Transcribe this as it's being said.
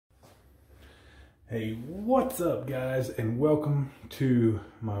Hey, what's up guys, and welcome to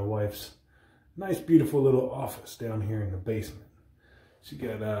my wife's nice beautiful little office down here in the basement. She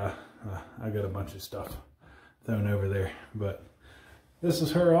got I got a bunch of stuff thrown over there, but this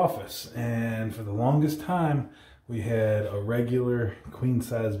is her office, and for the longest time we had a regular queen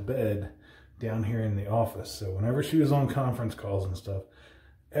size bed down here in the office. So whenever she was on conference calls and stuff,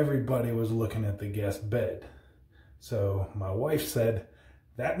 everybody was looking at the guest bed. So my wife said,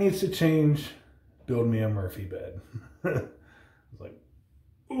 that needs to change. Build me a Murphy bed. I was like,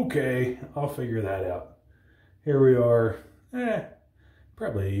 okay, I'll figure that out. Here we are,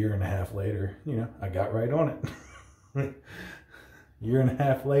 probably a year and a half later. You know, I got right on it. Year and a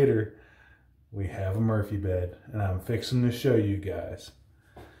half later, we have a Murphy bed, and I'm fixing to show you guys.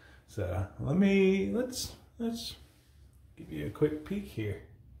 So let's give you a quick peek here.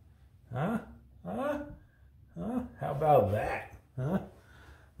 How about that?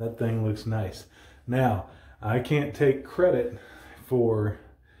 That thing looks nice. Now, I can't take credit for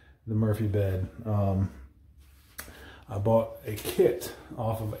the Murphy bed. I bought a kit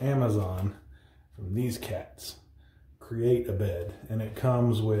off of Amazon from these cats, Create a Bed, and it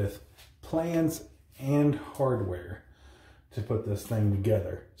comes with plans and hardware to put this thing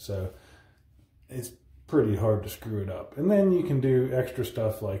together. So it's pretty hard to screw it up. And then you can do extra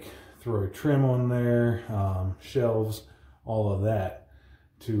stuff like throw trim on there, shelves, all of that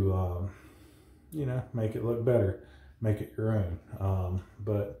to you know, make it look better, make it your own.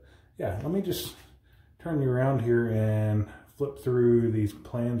 But yeah, let me just turn you around here and flip through these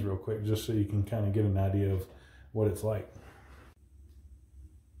plans real quick, just so you can kind of get an idea of what it's like.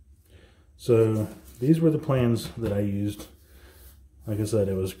 So these were the plans that I used. Like I said,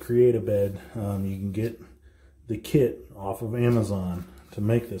 it was Create a Bed. You can get the kit off of Amazon to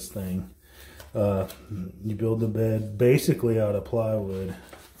make this thing. You build the bed basically out of plywood.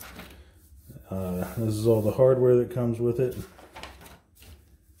 This is all the hardware that comes with it.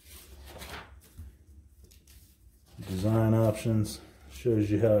 Design options, shows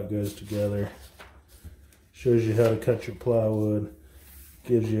you how it goes together, shows you how to cut your plywood,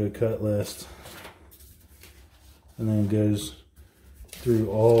 gives you a cut list, and then goes through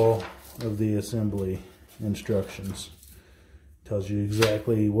all of the assembly instructions. Tells you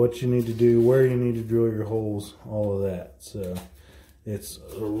exactly what you need to do, where you need to drill your holes, all of that. So it's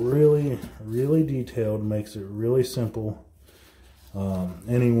really, really detailed, makes it really simple.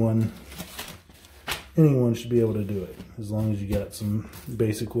 Anyone should be able to do it, as long as you got some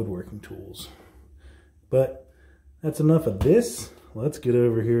basic woodworking tools. But that's enough of this. Let's get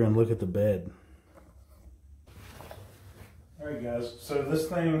over here and look at the bed. Alright guys, so this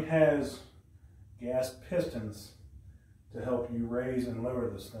thing has gas pistons to help you raise and lower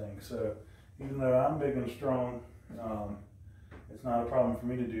this thing. So even though I'm big and strong, it's not a problem for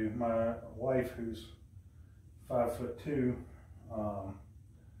me to do. My wife, who's 5'2",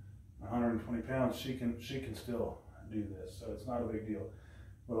 120 pounds, she can still do this, so it's not a big deal.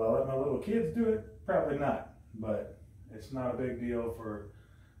 Will I let my little kids do it? Probably not, but it's not a big deal for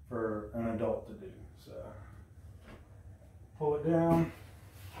an adult to do. So pull it down.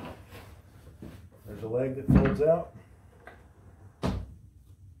 There's a leg that folds out.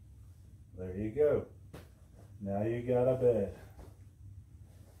 There you go. Now you got a bed.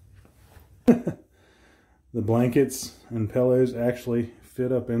 The blankets and pillows actually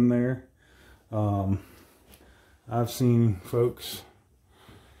fit up in there. I've seen folks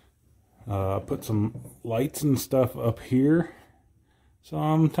put some lights and stuff up here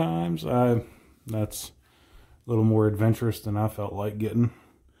sometimes. That's a little more adventurous than I felt like getting.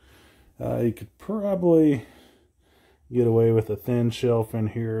 You could probably get away with a thin shelf in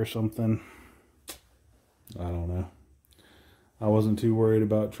here or something. I don't know. I wasn't too worried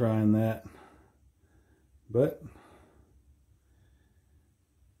about trying that. But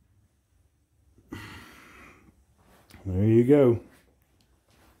there you go.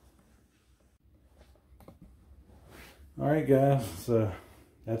 Alright guys, so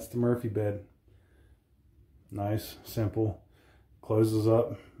that's the Murphy bed. Nice, simple, closes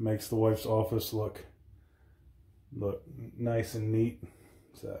up, makes the wife's office look nice and neat.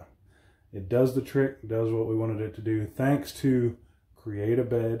 So it does the trick, does what we wanted it to do. Thanks to Create a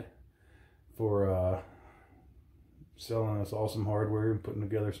Bed for selling us awesome hardware and putting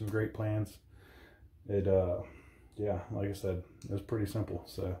together some great plans. It yeah, like I said, it was pretty simple.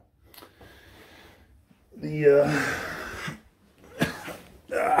 So the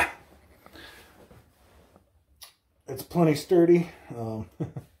it's plenty sturdy.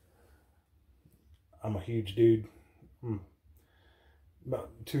 I'm a huge dude. I'm about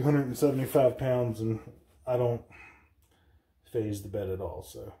 275 pounds, and I don't phase the bed at all.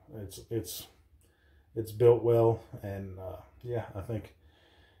 So it's It's built well, and yeah, I think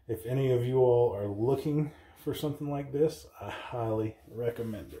if any of you all are looking for something like this, I highly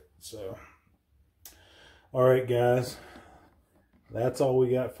recommend it. So, all right, guys, that's all we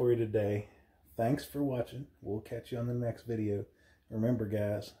got for you today. Thanks for watching. We'll catch you on the next video. Remember,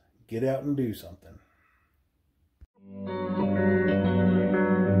 guys, get out and do something.